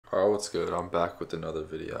Alright, what's good? I'm back with another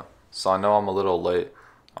video. So I know I'm a little late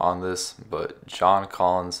on this, but John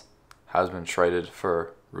Collins has been traded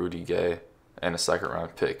for Rudy Gay and a second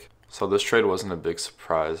round pick. So this trade wasn't a big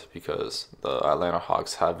surprise because the Atlanta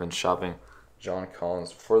Hawks have been shopping John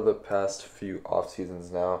Collins for the past few off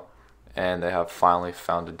seasons now, and they have finally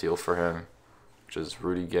found a deal for him, which is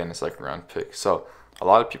Rudy Gay and a second round pick. So a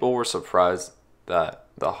lot of people were surprised that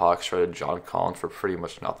the Hawks traded John Collins for pretty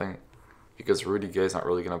much nothing, because Rudy Gay's not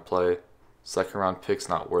really going to play. Second round pick's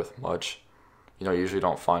not worth much. You usually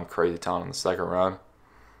don't find crazy talent in the second round.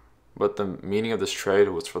 But the meaning of this trade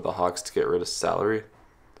was for the Hawks to get rid of salary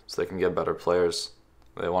so they can get better players.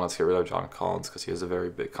 They wanted to get rid of John Collins because he has a very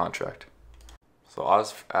big contract. So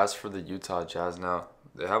as for the Utah Jazz now,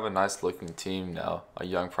 they have a nice looking team now, a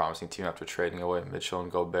young promising team after trading away Mitchell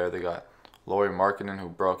and Gobert. They got Lauri Markkanen, who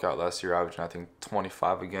broke out last year, averaging I think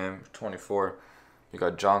 25 a game, 24. You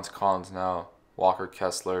got John Collins now, Walker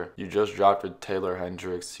Kessler. You just drafted Taylor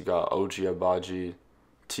Hendricks. You got OG Abaji,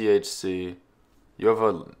 THC. You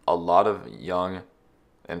have a lot of young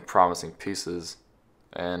and promising pieces.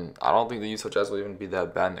 And I don't think the Utah Jazz will even be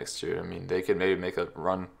that bad next year. I mean, they could maybe make a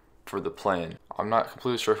run for the play-in. I'm not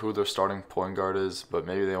completely sure who their starting point guard is, but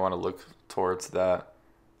maybe they want to look towards that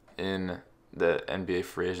in the NBA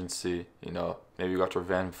free agency. Maybe go after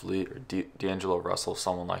Van Vliet or D'Angelo Russell,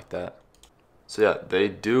 someone like that. So yeah, they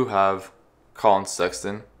do have Colin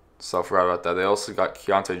Sexton, so I forgot about that. They also got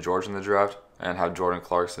Keontae George in the draft and have Jordan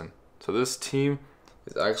Clarkson. So this team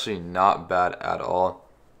is actually not bad at all,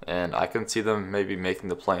 and I can see them maybe making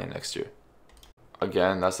the play-in next year.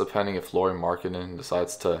 Again, that's depending if Lauri Markkanen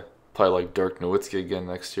decides to play like Dirk Nowitzki again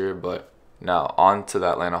next year. But now, on to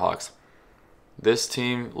the Atlanta Hawks. This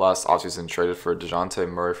team last offseason traded for DeJounte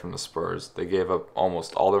Murray from the Spurs. They gave up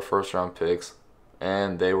almost all their first-round picks,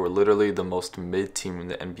 and they were literally the most mid team in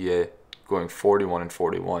the NBA, going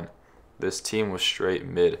 41-41. This team was straight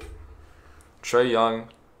mid. Trae Young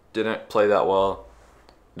didn't play that well.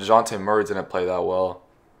 DeJounte Murray didn't play that well.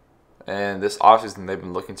 And this offseason, they've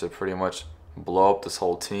been looking to pretty much blow up this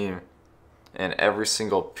whole team. And every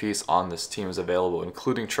single piece on this team is available,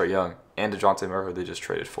 including Trae Young and DeJounte Murray, who they just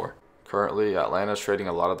traded for. Currently, Atlanta's trading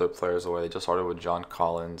a lot of their players away. They just started with John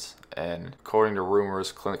Collins, and according to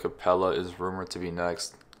rumors, Clint Capella is rumored to be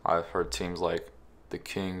next. I've heard teams like the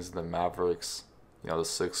Kings, the Mavericks, the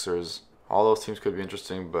Sixers. All those teams could be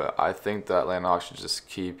interesting, but I think that Atlanta Hawks should just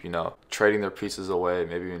keep, trading their pieces away,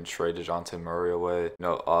 maybe even trade DeJounte Murray away.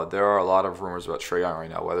 There are a lot of rumors about Trae Young right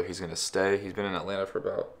now, whether he's going to stay. He's been in Atlanta for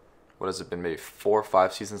about, maybe 4 or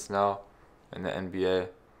 5 seasons now in the NBA,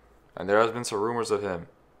 and there has been some rumors of him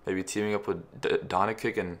maybe teaming up with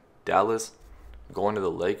Doncic in Dallas, going to the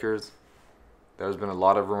Lakers. There's been a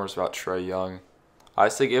lot of rumors about Trae Young. I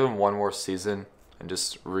say give him one more season and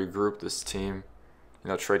just regroup this team.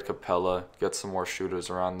 Trade Capella, get some more shooters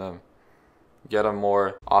around them. Get a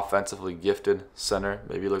more offensively gifted center.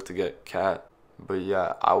 Maybe look to get Cat. But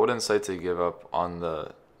yeah, I wouldn't say to give up on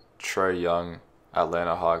the Trae Young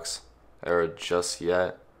Atlanta Hawks era just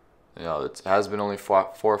yet. It has been only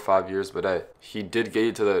 4 or 5 years, but hey, he did get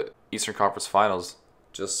you to the Eastern Conference Finals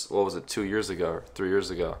just, 2 years ago or 3 years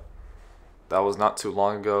ago. That was not too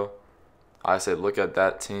long ago. I say look at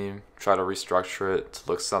that team, try to restructure it to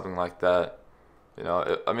look something like that.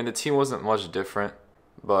 The team wasn't much different,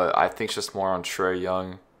 but I think it's just more on Trae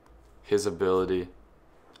Young, his ability.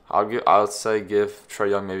 I would say give Trae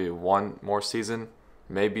Young maybe 1 more season,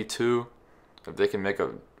 maybe 2, if they can make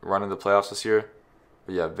a run in the playoffs this year.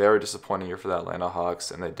 But yeah, very disappointing year for the Atlanta Hawks,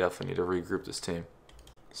 and they definitely need to regroup this team.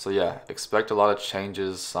 So yeah, expect a lot of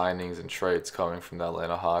changes, signings, and trades coming from the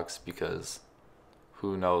Atlanta Hawks, because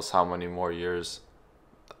who knows how many more years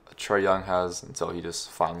Trae Young has until he just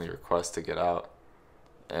finally requests to get out.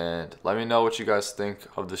 And let me know what you guys think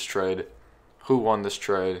of this trade. Who won this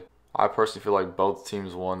trade? I personally feel like both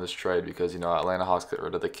teams won this trade because, Atlanta Hawks get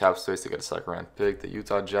rid of the cap space to get a second round pick. The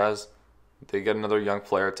Utah Jazz, they get another young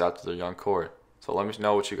player to add to their young core. So let me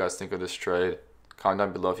know what you guys think of this trade. Comment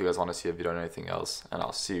down below if you guys want to see a video on anything else. And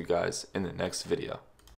I'll see you guys in the next video.